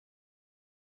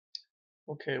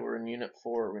Okay, we're in Unit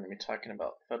 4. We're going to be talking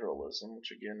about federalism,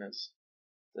 which again is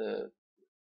the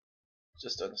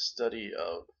just a study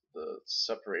of the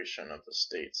separation of the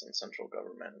states and central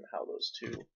government and how those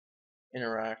two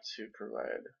interact to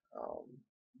provide um,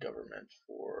 government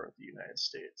for the United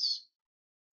States.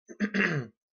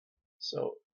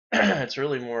 So it's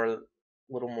really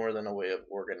little more than a way of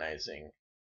organizing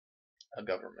a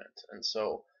government. And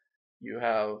so you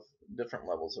have different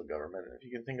levels of government. And if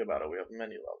you can think about it, we have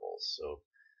many levels. So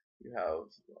you have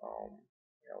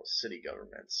city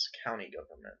governments, county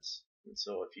governments. And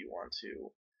so if you want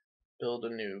to build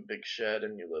a new big shed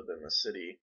and you live in the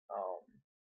city, um,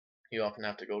 you often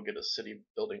have to go get a city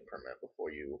building permit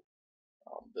before you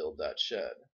build that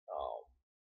shed.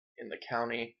 In the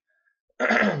county,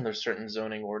 there's certain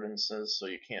zoning ordinances, so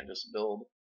you can't just build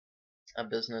a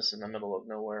business in the middle of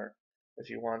nowhere. If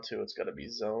you want to, it's got to be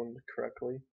zoned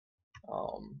correctly.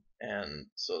 And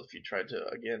so if you try to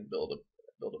again build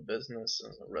a business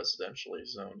in a residentially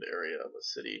zoned area of a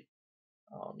city,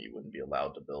 you wouldn't be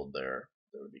allowed to build there.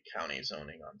 There would be county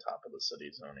zoning on top of the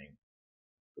city zoning.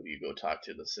 Who you go talk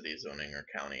to, the city zoning or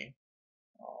county?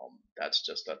 That's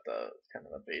just at the kind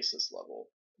of the basis level.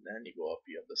 And then you go up,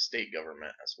 you have the state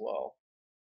government as well,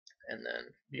 and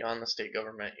then beyond the state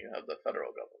government, you have the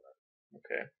federal government.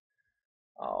 Okay,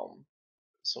 um,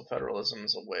 so federalism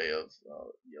is a way of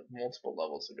you have multiple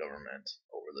levels of government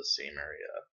over the same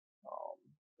area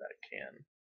that can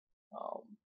um,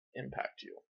 impact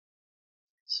you.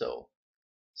 So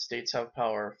states have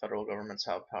power, federal governments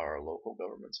have power, local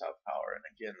governments have power, and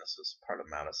again, this is part of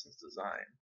Madison's design.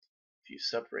 If you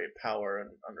separate power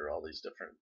under all these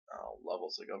different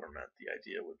levels of government, the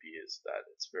idea would be is that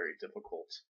it's very difficult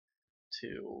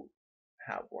to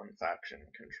have one faction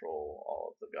control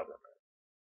all of the government.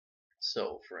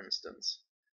 So, for instance,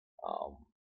 um,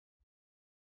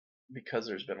 because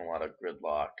there's been a lot of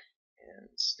gridlock in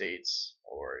states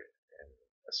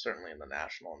certainly in the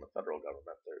national and the federal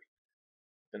government, there's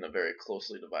been a very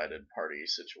closely divided party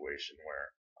situation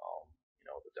where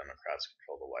the Democrats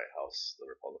control the White House, the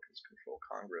Republicans control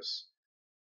Congress.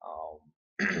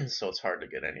 So it's hard to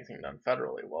get anything done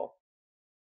federally. Well,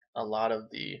 a lot of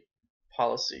the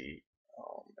policy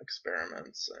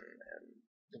experiments and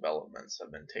developments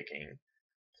have been taking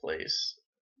place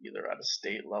either at a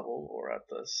state level or at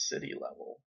the city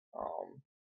level.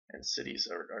 And cities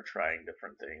are trying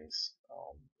different things.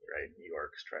 Right, New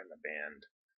York's trying to ban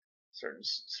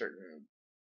certain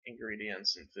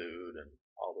ingredients in food and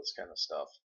all this kind of stuff.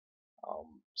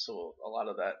 So a lot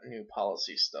of that new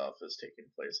policy stuff is taking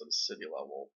place at a city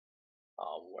level,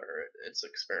 where it's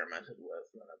experimented with,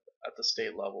 and at the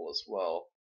state level as well.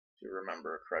 If you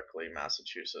remember correctly,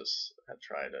 Massachusetts had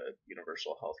tried a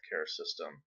universal health care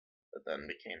system that then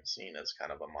became seen as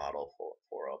kind of a model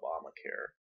for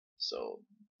Obamacare. So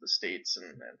the states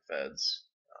and feds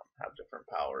have different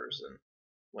powers, and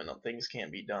when things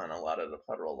can't be done a lot at the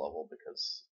federal level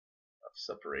because of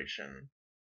separation,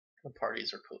 the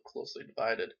parties are closely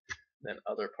divided, then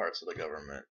other parts of the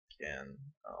government can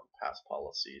pass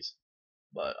policies,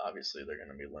 but obviously they're going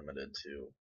to be limited to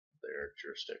their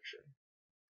jurisdiction.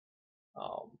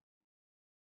 Um,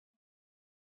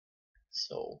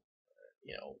 so,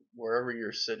 wherever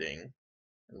you're sitting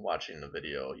and watching the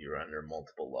video, you're under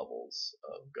multiple levels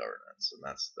of governance, and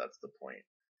that's the point.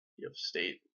 You have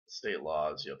state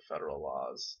laws, you have federal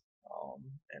laws,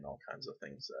 and all kinds of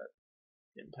things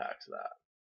that impact that.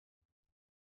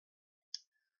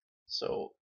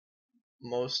 So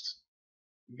most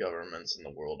governments in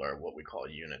the world are what we call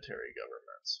unitary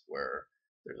governments, where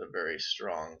there's a very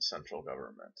strong central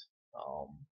government.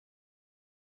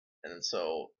 And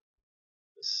so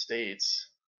the states,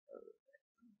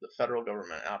 the federal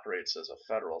government operates as a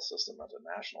federal system at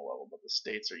a national level, but the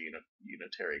states are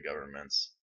unitary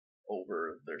governments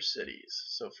over their cities.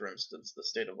 So, for instance, the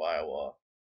state of Iowa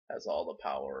has all the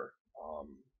power,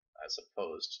 as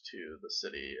opposed to the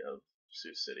city of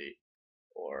Sioux City,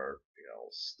 or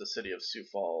the city of Sioux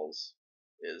Falls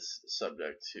is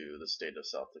subject to the state of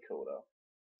South Dakota.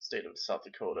 The state of South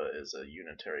Dakota is a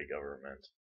unitary government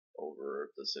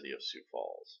over the city of Sioux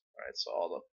Falls, right? So all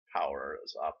the power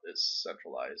is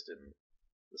centralized in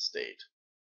the state,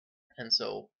 and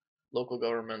so local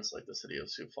governments like the city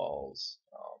of Sioux Falls,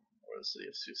 or the city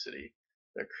of Sioux City,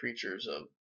 they're creatures of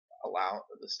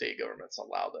the state governments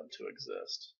allow them to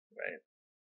exist, right?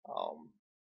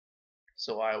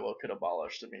 So Iowa could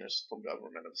abolish the municipal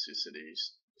government of Sioux City.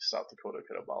 South Dakota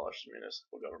could abolish the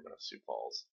municipal government of Sioux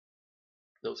Falls.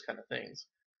 Those kind of things.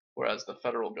 Whereas the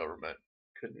federal government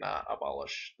could not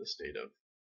abolish the state of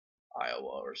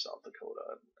Iowa or South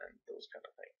Dakota and those kind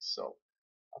of things. So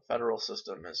A federal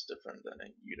system is different than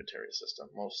a unitary system.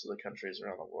 Most of the countries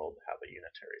around the world have a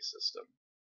unitary system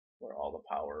where all the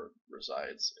power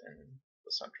resides in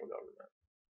the central government.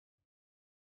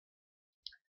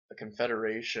 A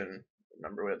confederation,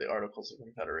 remember we have the Articles of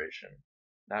Confederation.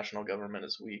 National government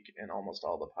is weak and almost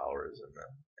all the power is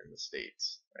in the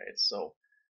states, right? So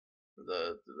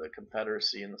the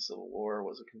Confederacy in the Civil War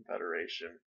was a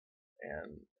confederation,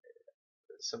 and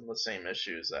some of the same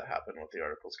issues that happened with the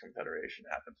Articles of Confederation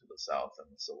happened to the South in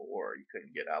the Civil War. You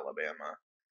couldn't get Alabama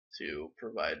to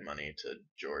provide money to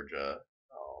Georgia.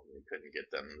 You couldn't get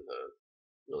them to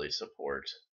really support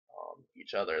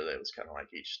each other. It was kind of like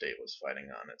each state was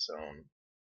fighting on its own,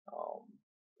 um,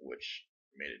 which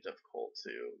made it difficult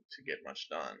to get much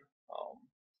done.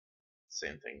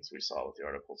 Same things we saw with the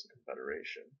Articles of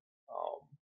Confederation. Um,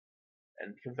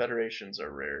 and confederations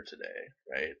are rare today,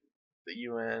 right? The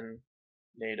UN,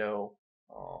 NATO,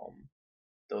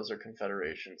 those are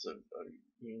confederations of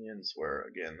unions where,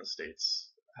 again, the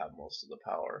states have most of the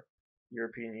power.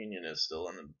 European Union is still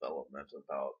in development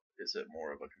about, is it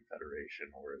more of a confederation,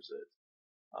 or is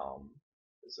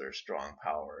there strong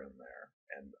power in there?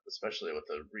 And especially with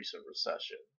the recent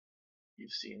recession,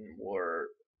 you've seen more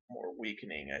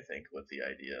weakening, I think, with the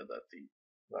idea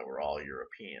that we're all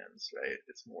Europeans, right?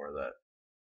 It's more that,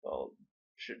 well,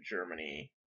 should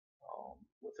Germany,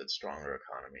 with its stronger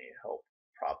economy, help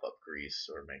prop up Greece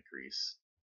or make Greece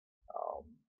um,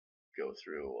 go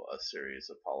through a series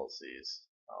of policies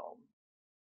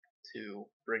to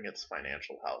bring its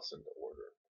financial house into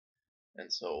order?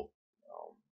 And so,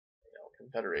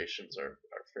 confederations are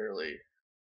fairly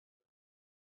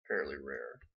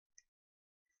rare.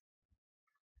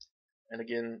 And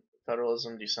again,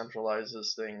 federalism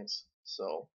decentralizes things,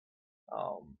 so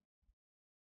um,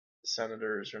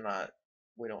 senators are not.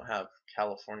 We don't have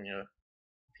California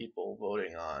people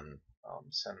voting on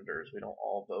senators. We don't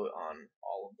all vote on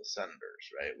all of the senators,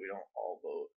 right? We don't all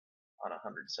vote on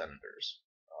 100 senators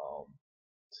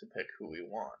to pick who we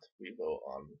want. We vote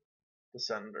on the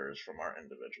senators from our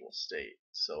individual state.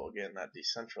 So again, that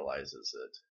decentralizes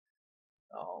it.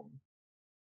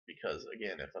 Because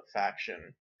again, if a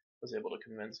faction was able to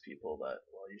convince people that,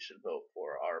 well, you should vote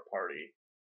for our party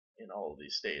in all of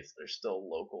these states, there's still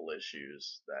local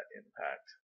issues that impact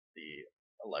the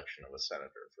election of a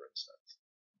senator, for instance.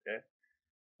 Okay.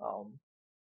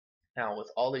 Now,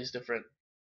 with all these different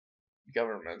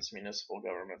governments, municipal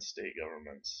governments, state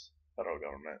governments, federal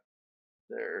government,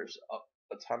 there's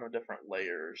a ton of different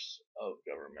layers of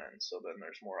government. So then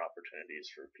there's more opportunities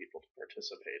for people to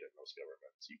participate in those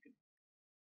governments. You can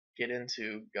get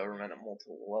into government at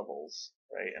multiple levels,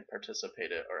 right, and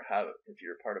participate it, or have, if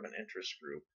you're part of an interest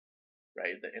group,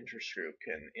 right, the interest group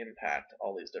can impact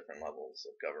all these different levels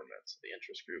of government. So the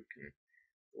interest group can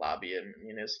lobby a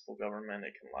municipal government,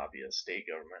 it can lobby a state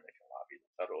government, it can lobby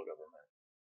the federal government.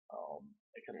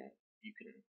 You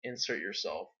can insert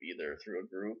yourself either through a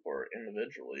group or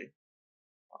individually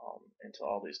into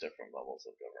all these different levels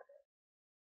of government.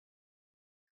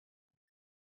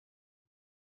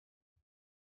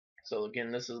 So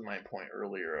again, this is my point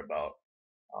earlier about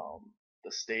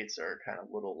the states are kind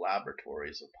of little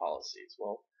laboratories of policies.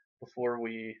 Well, before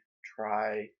we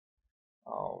try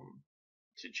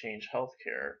to change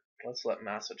healthcare, let's let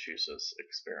Massachusetts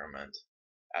experiment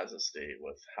as a state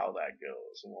with how that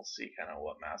goes, and we'll see kind of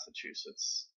what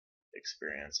Massachusetts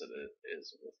experience it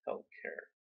is with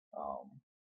healthcare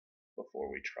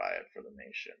before we try it for the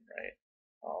nation, right?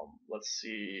 Let's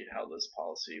see how this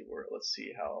policy works. Let's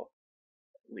see how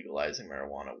legalizing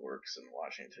marijuana works in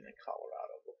Washington and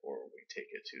Colorado before we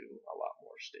take it to a lot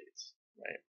more states,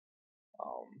 right?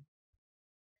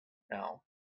 Now,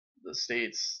 the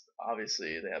states,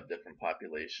 obviously, they have different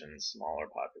populations, smaller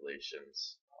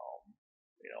populations.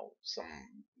 Some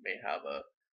may have a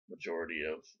majority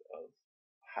of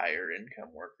higher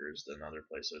income workers than other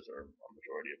places, or a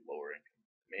majority of lower income.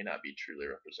 It may not be truly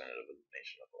representative of the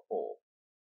nation as a whole,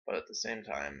 but at the same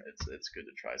time, it's good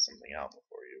to try something out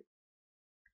before you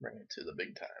bring it to the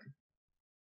big time.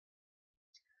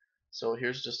 So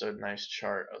here's just a nice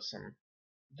chart of some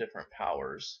different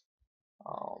powers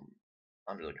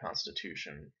under the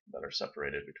Constitution that are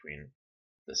separated between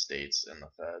the states and the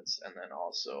feds, and then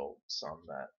also some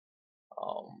that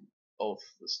both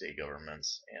the state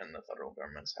governments and the federal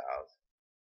governments have.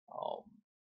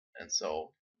 And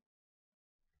so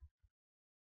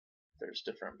there's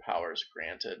different powers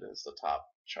granted is the top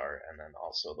chart, and then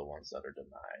also the ones that are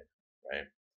denied, right?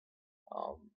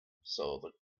 So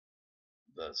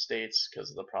the states, because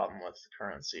of the problem with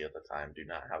currency at the time, do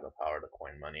not have the power to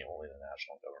coin money. Only the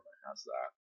national government has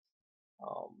that.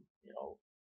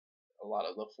 A lot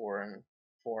of the foreign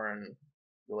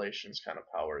relations kind of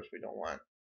powers. We don't want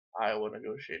Iowa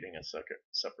negotiating a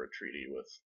separate treaty with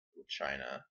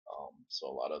China. So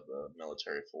a lot of the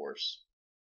military force,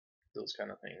 those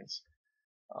kind of things,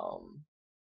 um,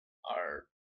 are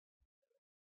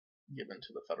given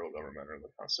to the federal government or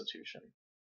the Constitution.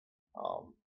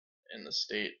 Um, in the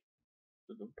state,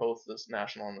 both the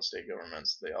national and the state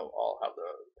governments, they all have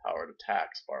the power to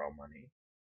tax, borrow money,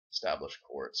 establish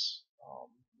courts,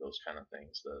 those kind of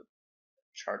things. The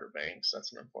charter banks,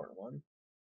 that's an important one.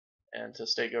 And to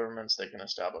state governments, they can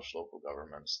establish local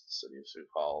governments, the city of Sioux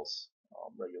Falls,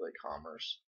 regulate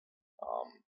commerce, um,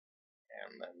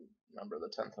 and then remember the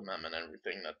 10th Amendment,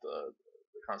 everything that the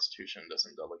Constitution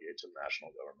doesn't delegate to the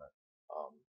national government.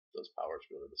 Those powers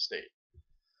go to the state.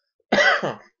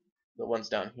 The ones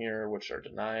down here, which are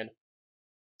denied,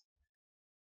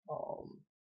 you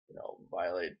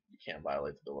can't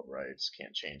violate the Bill of Rights,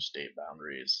 can't change state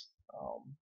boundaries.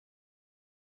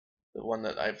 The one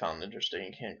that I found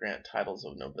interesting, can't grant titles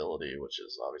of nobility, which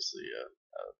is obviously a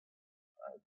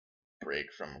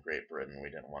break from Great Britain.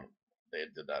 They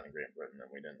did that in Great Britain,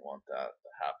 and we didn't want that to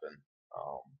happen.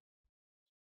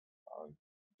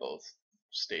 Both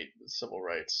state civil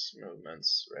rights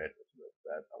movements, right,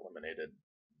 that eliminated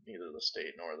neither the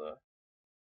state nor the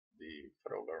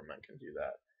federal government can do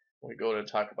that. When we go to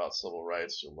talk about civil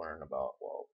rights, you'll learn about,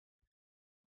 well,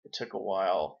 it took a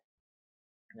while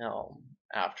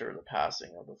after the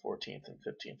passing of the 14th and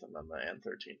 15th Amendment and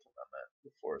 13th Amendment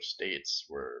before states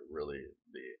were really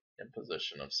the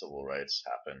imposition of civil rights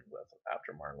happened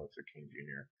after Martin Luther King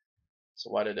Jr. So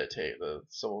why did it take the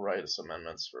civil rights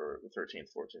amendments for the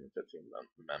 13th, 14th, and 15th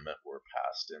Amendment were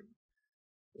passed in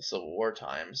the Civil War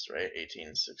times, right,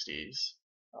 1860s,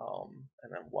 and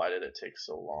then why did it take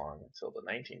so long until the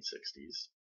 1960s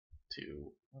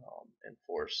to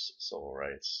enforce civil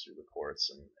rights through the courts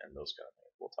and those kind of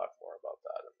things? We'll talk more about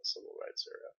that in the civil rights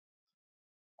era.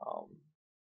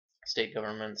 State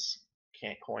governments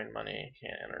can't coin money,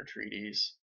 can't enter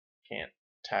treaties, can't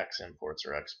tax imports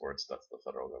or exports. That's the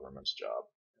federal government's job.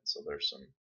 And so there's some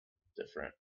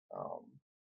different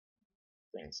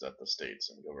things that the state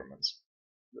governments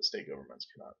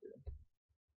cannot do.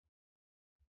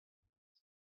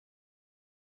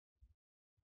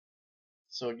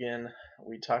 So again,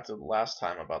 we talked the last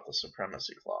time about the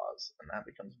supremacy clause, and that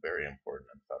becomes very important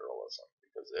in federalism,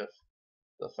 because if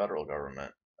the federal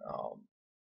government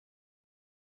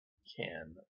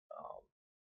can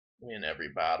win every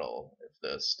battle, if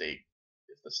the state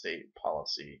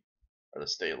policy or the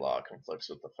state law conflicts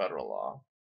with the federal law,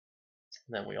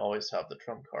 then we always have the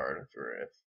trump card if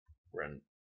we're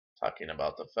talking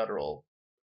about the federal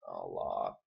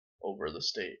law over the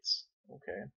states.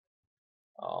 Okay,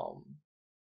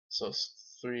 so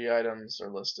 3 items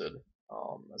are listed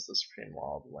as the supreme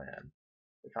law of the land: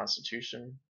 the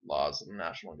Constitution, laws of the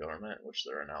national government, which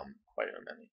there are now quite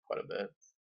a bit,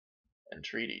 and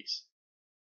treaties.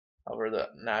 However, the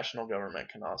national government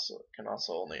can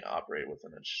also only operate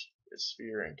within its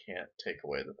sphere and can't take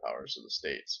away the powers of the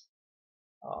states.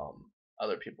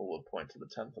 Other people would point to the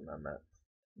 10th Amendment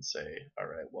and say, all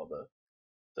right, well,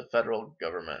 the federal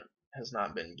government has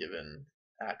not been given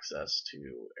access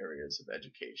to areas of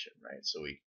education, right? So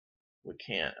we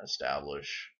can't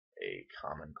establish a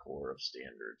common core of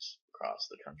standards across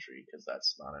the country because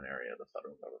that's not an area the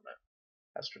federal government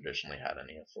has traditionally had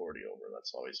any authority over.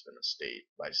 That's always been a state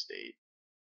by state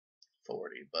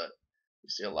authority, but we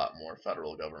see a lot more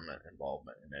federal government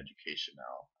involvement in education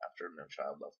now after No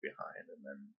Child Left Behind, and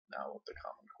then now with the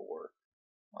Common Core.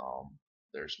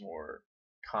 There's more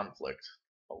conflict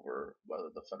over whether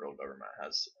the federal government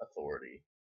has authority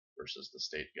versus the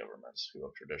state governments, who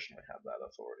have traditionally had that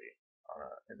authority on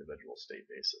an individual state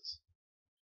basis.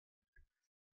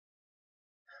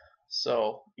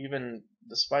 So even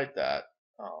despite that,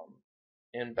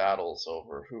 in battles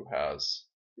over who has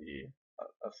the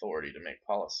authority to make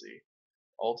policy,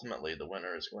 ultimately the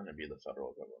winner is going to be the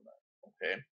federal government.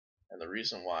 Okay, and the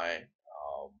reason why,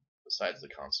 besides the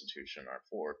Constitution, are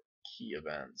 4 key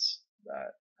events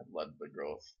that have led to the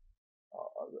growth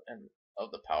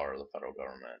of the power of the federal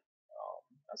government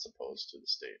as opposed to the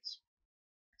states.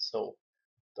 So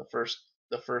the first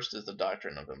is the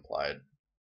doctrine of implied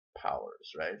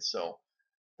powers, right? So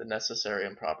the necessary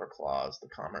and proper clause, the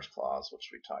commerce clause,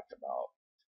 which we talked about,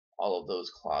 all of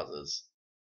those clauses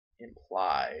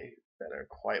imply that are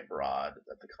quite broad,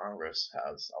 that the Congress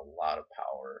has a lot of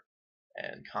power,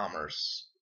 and commerce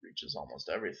reaches almost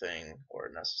everything, or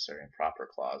necessary and proper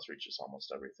clause reaches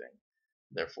almost everything.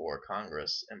 Therefore,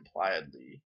 Congress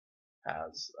impliedly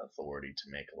has authority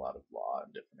to make a lot of law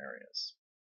in different areas.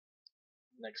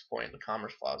 Next point, the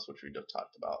commerce clause, which we just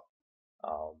talked about.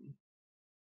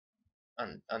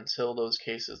 until those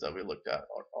cases that we looked at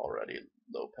already,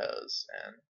 Lopez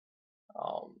and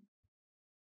um,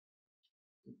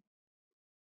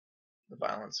 the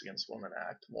Violence Against Women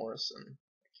Act, Morrison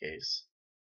case,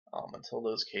 until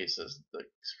those cases, the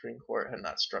Supreme Court had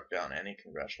not struck down any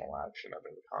congressional action under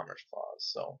the Commerce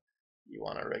Clause. So, you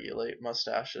want to regulate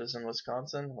mustaches in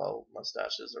Wisconsin? Well,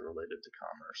 mustaches are related to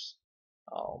commerce,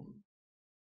 um,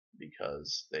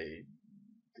 because the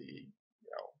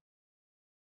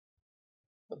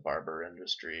barber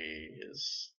industry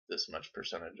is this much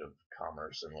percentage of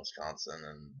commerce in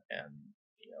Wisconsin, and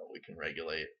we can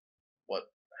regulate what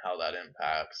how that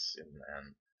impacts,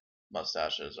 and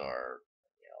mustaches are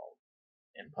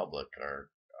in public are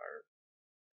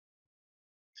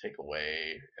take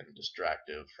away and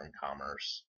distractive from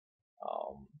commerce,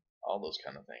 um, all those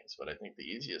kind of things. But I think the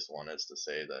easiest one is to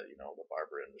say that the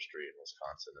barber industry in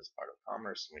Wisconsin is part of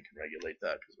commerce, and we can regulate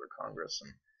that because we're Congress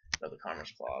and the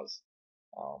Commerce Clause.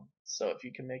 So if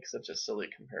you can make such a silly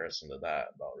comparison to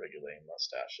that about regulating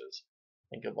mustaches,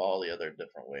 think of all the other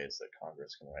different ways that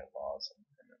Congress can write laws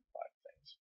and impact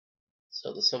things.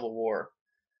 So the Civil War,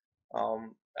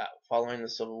 following the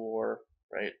Civil War,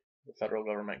 right, the federal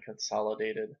government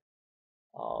consolidated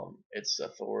its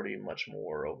authority much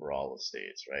more over all the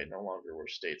states, right? No longer were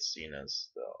states seen as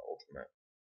the ultimate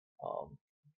um,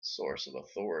 source of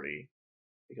authority,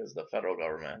 because the federal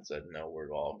government said, no,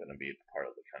 we're all going to be part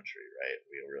of the country, right?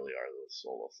 We really are the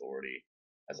sole authority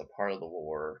as a part of the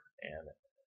war, and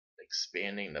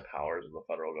expanding the powers of the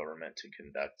federal government to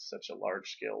conduct such a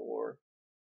large scale war.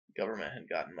 The government had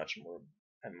gotten much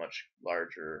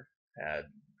larger, had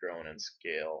grown in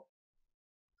scale,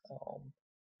 um,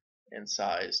 in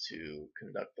size to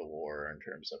conduct the war in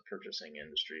terms of purchasing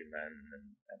industry men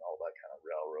and all that kind of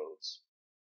railroads.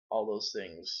 All those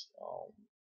things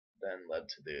then led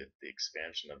to the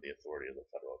expansion of the authority of the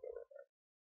federal government.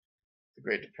 The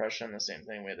Great Depression, the same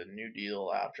thing. We had a New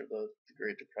Deal after the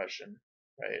Great Depression,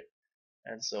 right?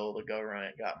 And so the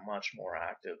government got much more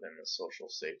active in the social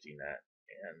safety net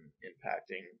and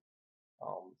impacting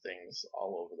things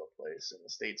all over the place. And the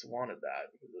states wanted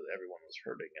that because everyone was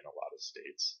hurting in a lot of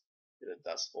states. You had a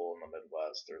Dust Bowl in the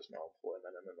Midwest. There's no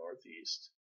employment in the Northeast,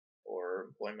 or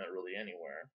employment really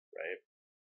anywhere, right?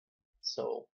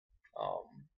 So,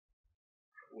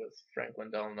 with Franklin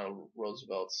Delano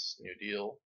Roosevelt's New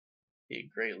Deal, he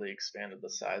greatly expanded the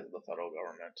size of the federal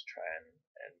government to try and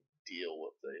deal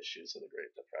with the issues of the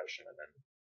Great Depression. And then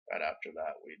right after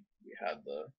that, we had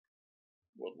the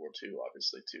World War II,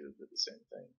 obviously, too, did the same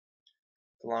thing.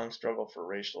 The long struggle for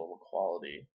racial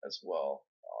equality as well.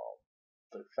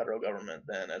 The federal government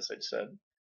then, as I said,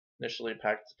 initially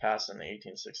passed in the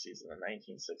 1860s and the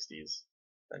 1960s.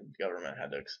 Then government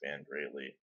had to expand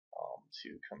greatly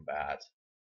to combat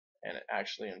and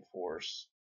actually enforce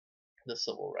the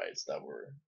civil rights that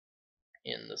were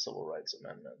in the Civil Rights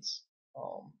Amendments.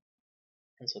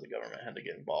 And so the government had to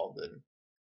get involved in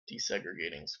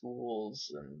desegregating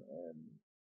schools, and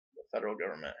the federal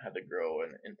government had to grow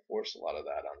and enforce a lot of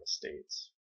that on the states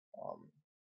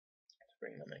to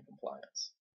bring them in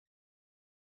compliance.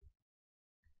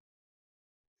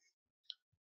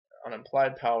 On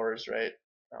implied powers, right?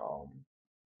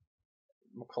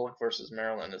 McCulloch versus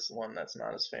Maryland is the one that's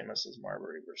not as famous as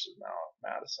Marbury versus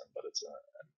Madison, but it's a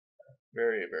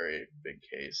very, very big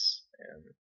case in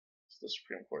the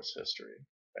Supreme Court's history,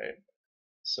 right?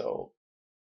 So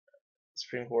the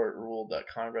Supreme Court ruled that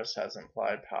Congress has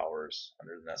implied powers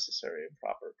under the Necessary and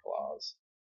Proper Clause,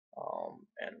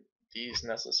 and these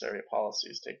necessary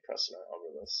policies take precedent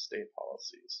over the state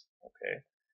policies. Okay,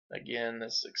 again,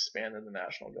 this expanded the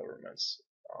national government's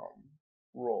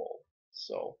role.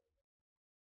 So,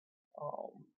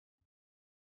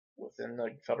 within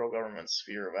the federal government's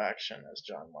sphere of action, as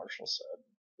John Marshall said,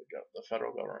 the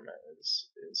federal government is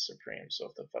supreme. So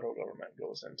if the federal government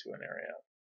goes into an area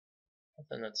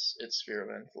within its sphere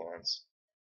of influence,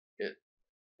 it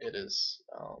is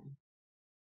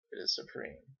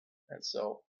supreme. And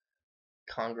so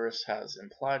Congress has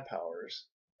implied powers,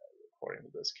 according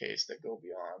to this case, that go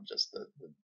beyond just the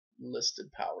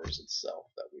listed powers itself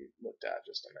that we looked at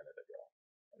just a minute ago.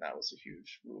 And that was a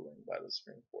huge ruling by the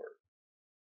Supreme Court.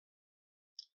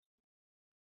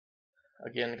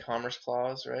 Again, Commerce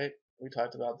Clause, right? We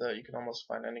talked about that. You can almost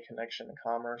find any connection to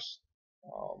commerce.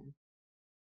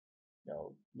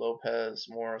 Lopez,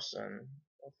 Morrison,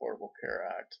 Affordable Care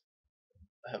Act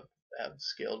have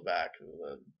scaled back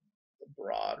the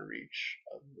broad reach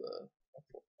of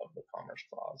the Commerce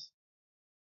Clause.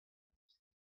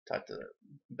 Talked a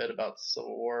bit about the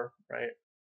Civil War, right?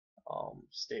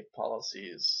 State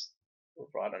policies were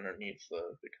brought underneath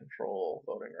the control,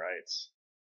 voting rights,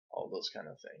 all those kind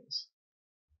of things.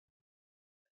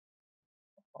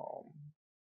 Um,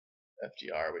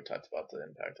 FDR, we talked about the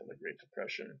impact of the Great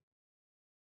Depression.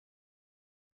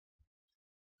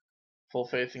 Full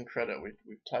faith and credit, we've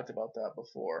talked about that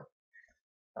before.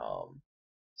 Um,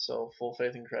 so full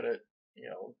faith and credit,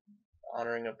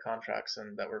 honoring of contracts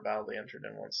and that were validly entered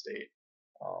in one state,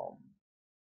 um,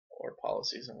 or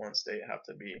policies in one state have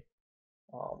to be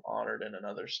honored in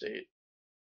another state.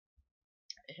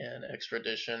 And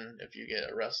extradition, if you get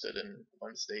arrested in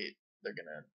one state, they're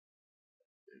gonna,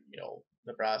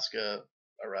 Nebraska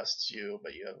arrests you,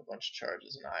 but you have a bunch of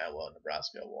charges in Iowa.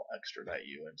 Nebraska will extradite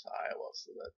you into Iowa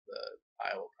so that the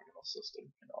Iowa criminal system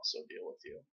can also deal with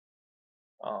you.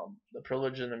 The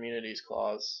Privilege and Immunities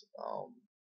Clause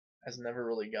has never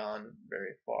really gone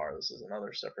very far. This is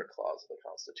another separate clause of the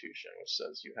Constitution which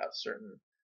says you have certain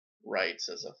rights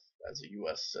as a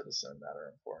U.S. citizen that are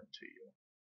important to you.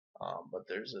 But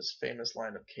there's this famous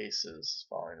line of cases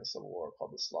following the Civil War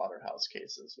called the Slaughterhouse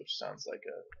Cases, which sounds like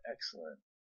an excellent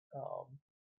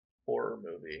horror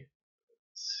movie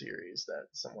series that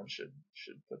someone should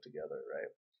put together, right?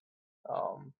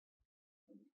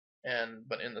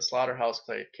 But in the Slaughterhouse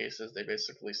cases, they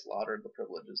basically slaughtered the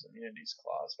Privileges and Immunities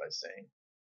Clause by saying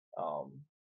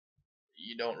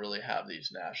you don't really have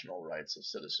these national rights of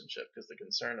citizenship, because the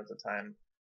concern at the time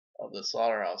of the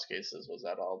slaughterhouse cases was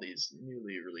that all these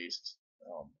newly released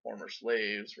former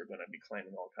slaves were going to be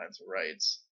claiming all kinds of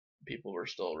rights. People were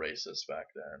still racist back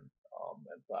then,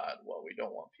 and thought, well, we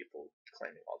don't want people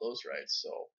claiming all those rights.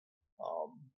 So,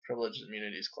 Privilege and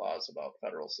Immunities Clause about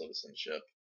federal citizenship,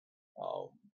 um,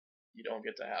 you don't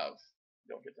get to have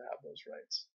those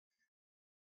rights.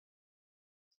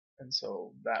 And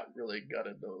so that really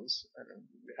gutted those, and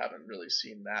we haven't really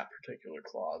seen that particular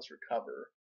clause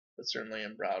recover. But certainly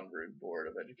in Brown v. Board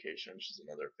of Education, which is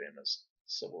another famous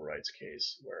civil rights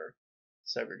case where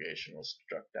segregation was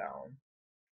struck down,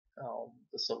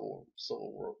 the Civil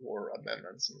War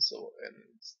amendments and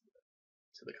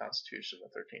to the Constitution, the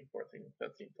 13th, 14th,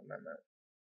 15th Amendment,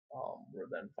 were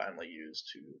then finally used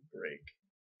to break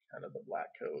kind of the black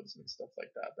codes and stuff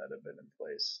like that that had been in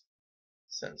place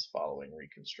since following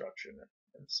Reconstruction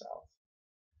in the South.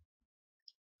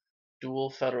 Dual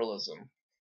federalism.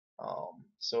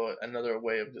 So another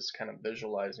way of just kind of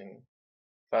visualizing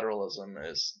federalism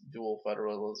is dual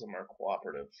federalism or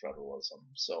cooperative federalism.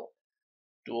 So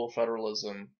dual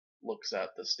federalism looks at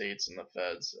the states and the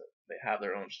feds. They have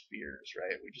their own spheres,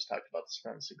 right? We just talked about the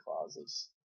supremacy clauses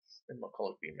in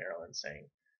McCulloch v. Maryland saying,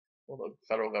 well, the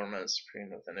federal government is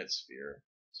supreme within its sphere,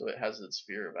 so it has its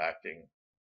sphere of acting,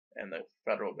 and the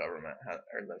federal government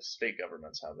or the state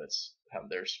governments have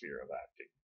their sphere of acting,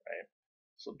 right?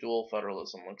 So dual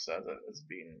federalism looks at it as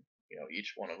being,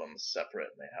 each one of them is separate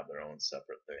and they have their own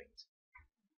separate things.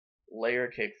 Layer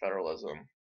cake federalism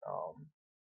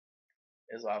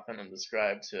is often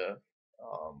described to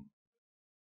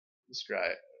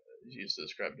used to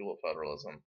describe dual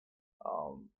federalism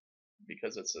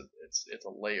because it's a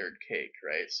layered cake,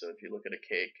 right? So if you look at a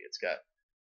cake, it's got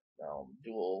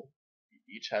dual.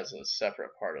 Each has a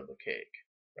separate part of the cake,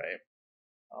 right?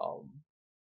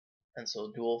 And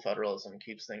so dual federalism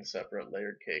keeps things separate.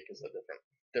 Layered cake is a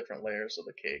different layers of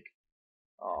the cake.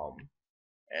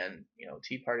 And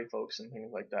Tea Party folks and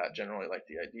things like that generally like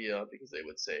the idea because they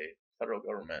would say federal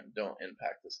government don't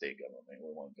impact the state government.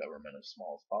 We want government as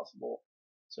small as possible.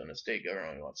 So in a state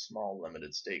government, we want small,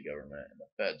 limited state government, and the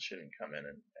Fed shouldn't come in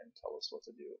and tell us what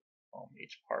to do.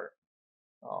 Each part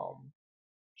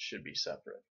should be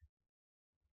separate.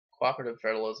 Cooperative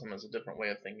federalism is a different way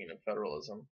of thinking of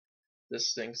federalism.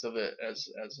 This thinks of it as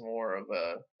more of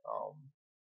a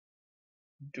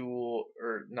dual,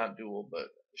 or not dual, but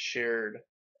shared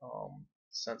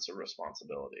sense of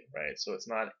responsibility, right? So it's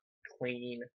not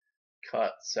clean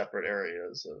cut separate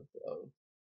areas of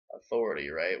authority,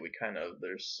 right?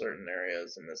 There's certain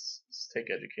areas in this,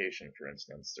 take education for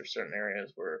instance, there's certain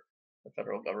areas where the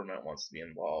federal government wants to be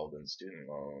involved in student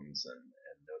loans and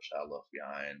No Child Left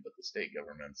Behind, but the state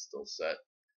government still set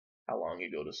how long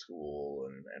you go to school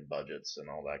and budgets and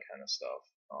all that kind of stuff.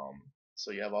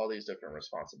 So you have all these different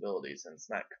responsibilities, and it's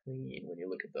not clean when you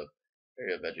look at the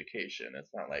area of education.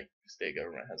 It's not like state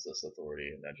government has this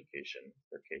authority in education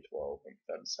for K-12 and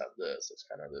feds have this. It's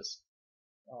kind of this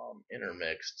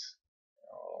intermixed,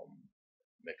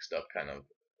 mixed up kind of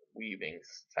weaving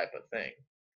type of thing.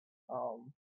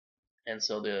 And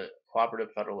so the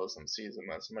cooperative federalism sees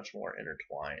them as much more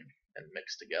intertwined and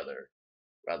mixed together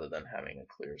rather than having a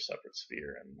clear separate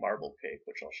sphere. And marble cake,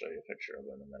 which I'll show you a picture of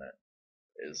in a minute,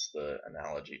 is the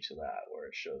analogy to that, where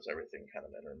it shows everything kind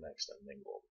of intermixed and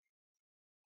mingled.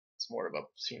 It's more of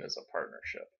seen as a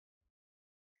partnership.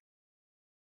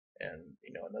 And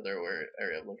another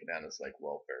area of looking at is like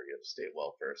welfare. You have state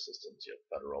welfare systems, you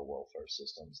have federal welfare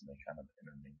systems, and they kind of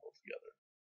intermingle together.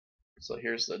 So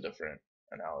here's the different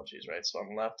analogies, right? So on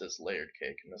the left is layered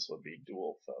cake, and this would be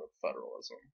dual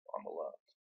federalism on the left,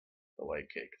 the white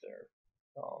cake there.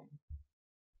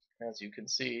 As you can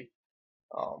see,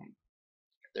 um,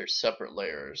 there's separate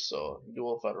layers. So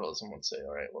dual federalism would say,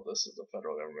 all right, well, this is the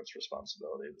federal government's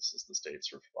responsibility, this is the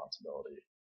state's responsibility,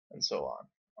 and so on.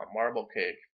 On marble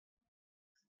cake,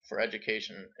 for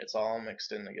education, it's all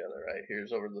mixed in together, right?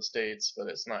 Here's over the states, but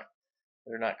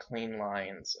they're not clean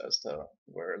lines as to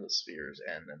where the spheres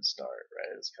end and start,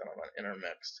 right? It's kind of an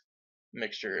intermixed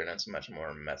mixture, and it's much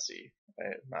more messy,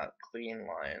 right? Not clean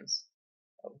lines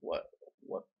of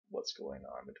what's going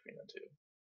on between the two.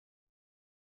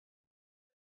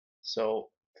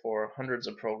 So for hundreds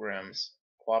of programs,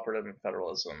 cooperative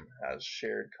federalism has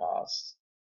shared costs,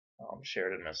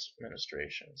 shared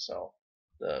administration. So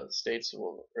the states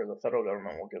will, or the federal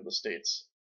government will give the states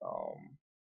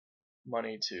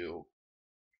money to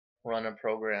run a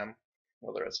program,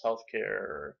 whether it's healthcare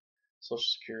or Social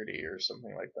Security or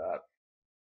something like that,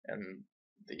 and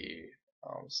the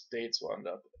states will end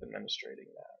up administrating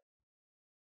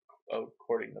that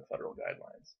according to federal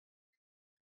guidelines.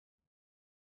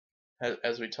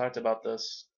 As we talked about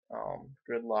this,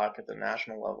 gridlock at the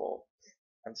national level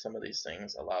on some of these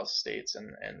things allows states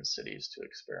and cities to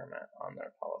experiment on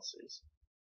their policies.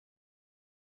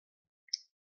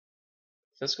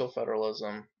 Fiscal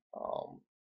federalism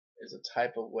is a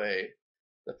type of way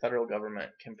the federal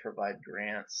government can provide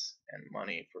grants and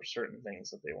money for certain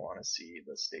things that they want to see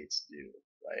the states do,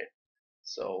 right?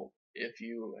 So if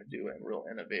you do a real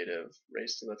innovative,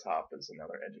 Race to the Top is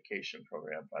another education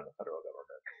program by the federal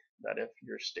government, that if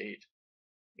your state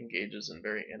engages in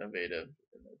very innovative,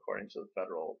 according to the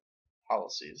federal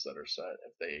policies that are set,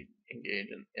 if they engage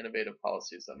in innovative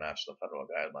policies that match the federal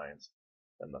guidelines,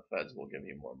 then the feds will give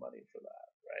you more money for that,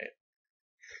 right?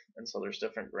 And so there's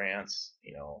different grants,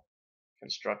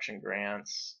 construction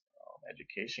grants,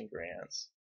 education grants,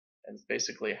 and it's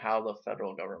basically how the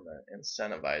federal government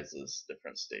incentivizes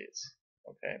different states.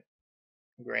 Okay,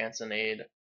 grants and aid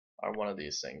are one of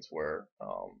these things where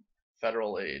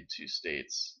federal aid to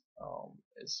states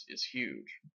is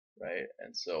huge, right?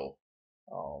 And so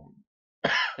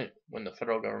when the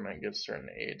federal government gives certain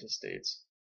aid to states,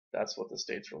 that's what the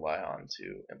states rely on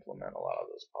to implement a lot of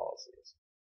those policies.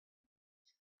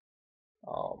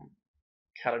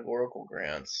 Categorical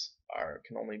grants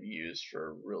can only be used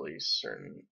for really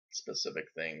certain specific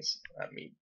things that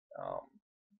meet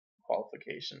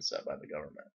qualifications set by the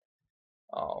government.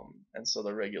 And so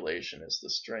the regulation is the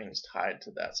strings tied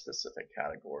to that specific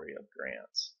category of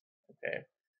grants. Okay,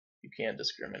 you can't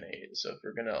discriminate. So if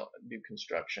you're going to do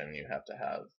construction, you have to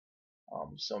have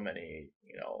so many,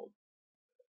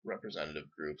 representative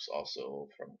groups also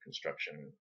from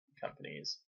construction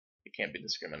companies. It can't be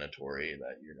discriminatory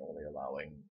that you're only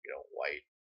allowing, white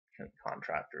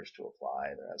contractors to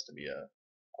apply. There has to be a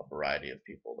variety of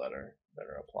people that are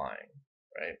applying,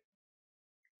 right?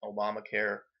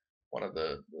 Obamacare, one of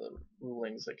the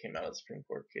rulings that came out of the Supreme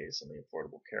Court case in the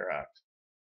Affordable Care Act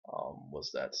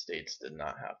was that states did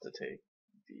not have to take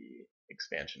the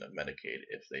expansion of Medicaid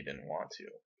if they didn't want to,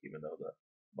 even though the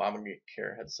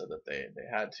Obamacare had said that they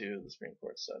had to. The Supreme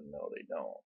Court said no, they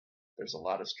don't. There's a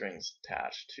lot of strings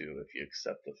attached to if you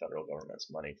accept the federal government's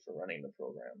money for running the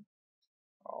program.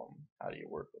 How do you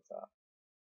work with that?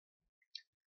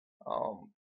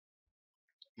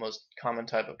 Most common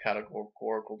type of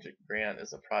categorical grant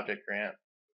is a project grant.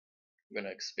 I'm going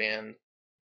to expand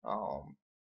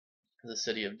the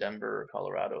city of Denver,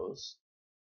 Colorado's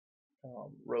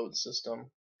road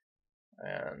system,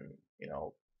 and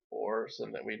or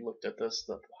something we looked at this,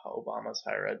 the Obama's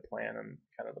higher ed plan, in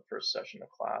kind of the first session of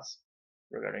class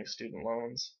regarding student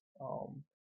loans.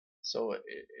 So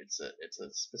it's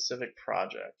a specific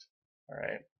project, all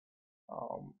right.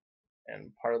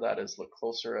 And part of that is look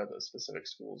closer at the specific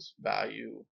school's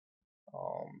value,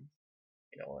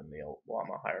 in the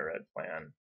Obama higher ed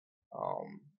plan,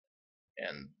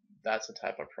 and that's a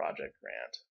type of project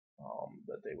grant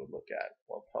that they would look at.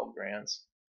 Well, Pell grants,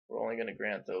 we're only going to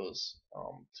grant those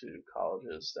to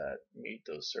colleges that meet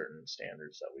those certain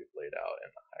standards that we've laid out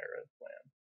in the higher ed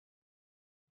plan.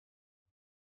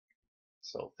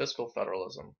 So fiscal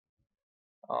federalism.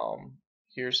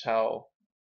 Here's how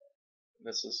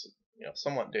this is,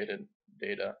 somewhat dated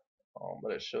data,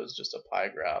 but it shows just a pie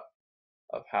graph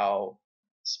of how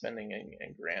spending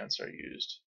and grants are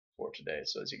used for today.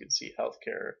 So as you can see,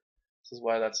 healthcare, this is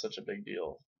why that's such a big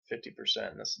deal.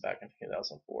 50%, and this is back in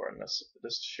 2004, and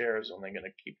this share is only going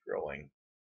to keep growing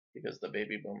because the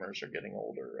baby boomers are getting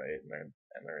older, right? And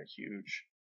and they're a huge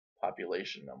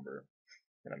population number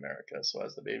in America. So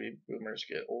as the baby boomers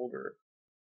get older,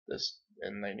 this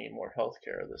and they need more health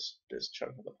care, this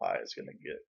chunk of the pie is going to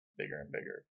get bigger and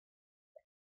bigger.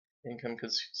 Income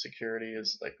security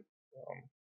is like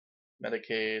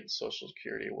Medicaid, Social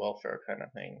Security, welfare kind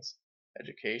of things.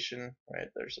 Education, right?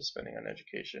 There's a spending on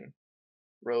education,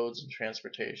 roads and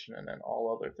transportation, and then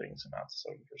all other things amount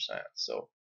to 7%. So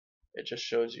it just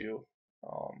shows you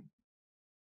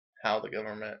how the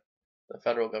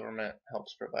federal government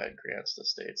helps provide grants to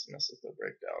states, and this is the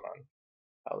breakdown on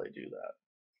how they do that.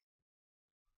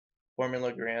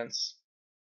 Formula grants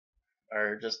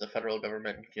are just the federal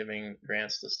government giving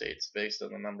grants to states based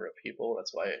on the number of people.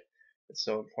 That's why it's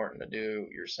so important to do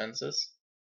your census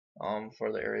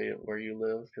for the area where you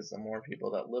live, because the more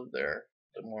people that live there,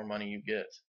 the more money you get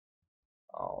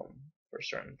for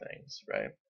certain things,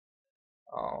 right?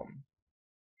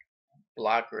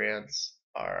 Block grants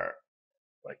are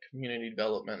like community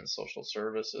development and social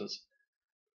services,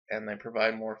 and they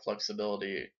provide more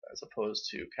flexibility as opposed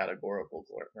to categorical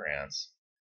grants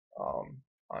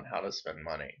on how to spend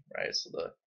money, right? So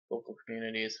the local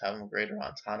communities have greater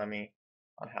autonomy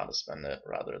on how to spend it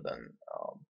rather than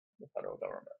the federal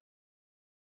government.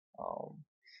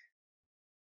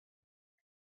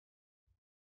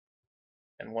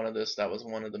 And that was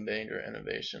one of the major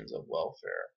innovations of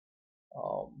welfare,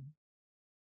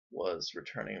 was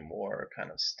returning more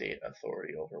kind of state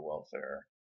authority over welfare,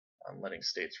 letting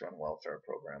states run welfare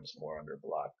programs more under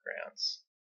block grants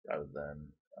rather than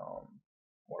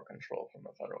more control from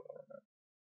the federal government.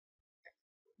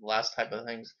 Last type of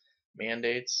things,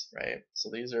 mandates, right? So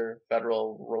these are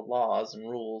federal laws and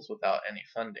rules without any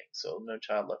funding. So No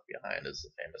Child Left Behind is the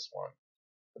famous one,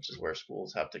 which is where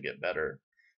schools have to get better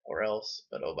or else,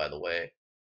 but oh, by the way,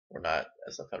 we're not,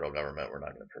 as the federal government, we're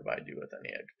not going to provide you with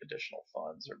any additional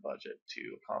funds or budget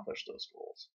to accomplish those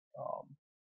goals.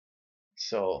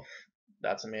 So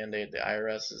that's a mandate. The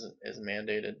IRS is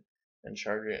mandated in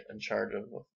charge of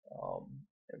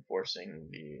enforcing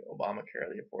the Obamacare,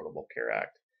 the Affordable Care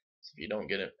Act. So if you don't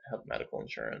get medical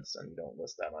insurance and you don't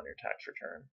list that on your tax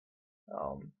return,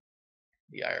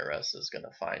 the IRS is going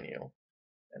to fine you,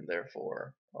 and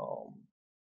therefore,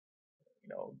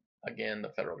 again, the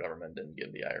federal government didn't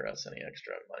give the IRS any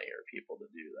extra money or people to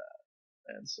do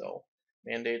that, and so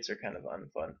mandates are kind of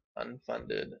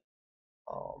unfunded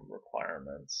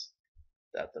requirements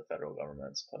that the federal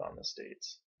government's put on the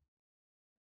states.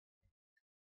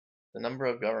 The number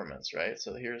of governments, right?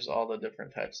 So here's all the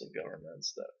different types of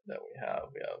governments that we have.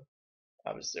 We have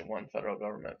obviously one federal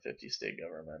government, 50 state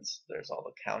governments. There's all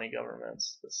the county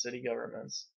governments, the city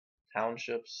governments,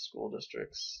 townships, school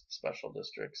districts, special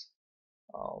districts.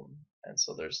 And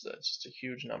so there's just a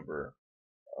huge number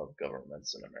of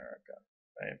governments in America,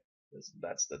 right?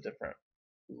 That's the different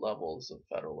levels of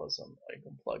federalism. You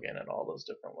can plug in at all those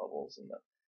different levels, and the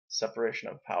separation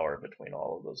of power between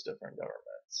all of those different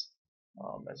governments,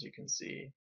 as you can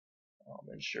see,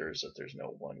 ensures that there's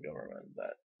no one government,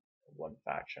 one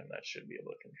faction that should be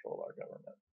able to control our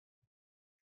government.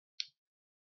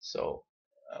 So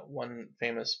one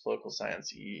famous political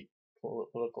scientist,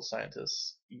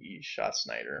 E.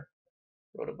 Schatzsnyder,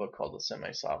 wrote a book called The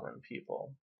Semi-Sovereign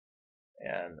People,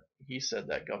 and he said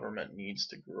that government needs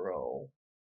to grow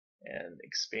and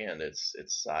expand its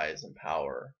size and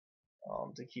power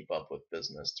to keep up with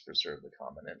business to preserve the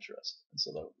common interest. And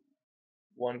so the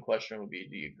one question would be,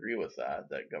 do you agree with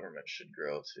that government should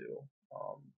grow to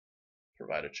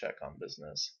provide a check on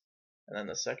business? And then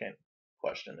the second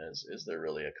question is there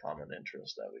really a common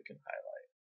interest that we can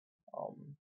highlight?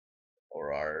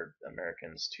 Or are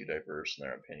Americans too diverse and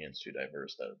their opinions too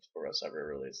diverse that for us ever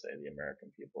really say the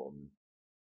American people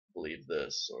believe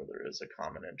this, or there is a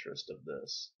common interest of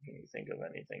this? Can you think of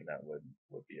anything that would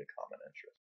be a common interest?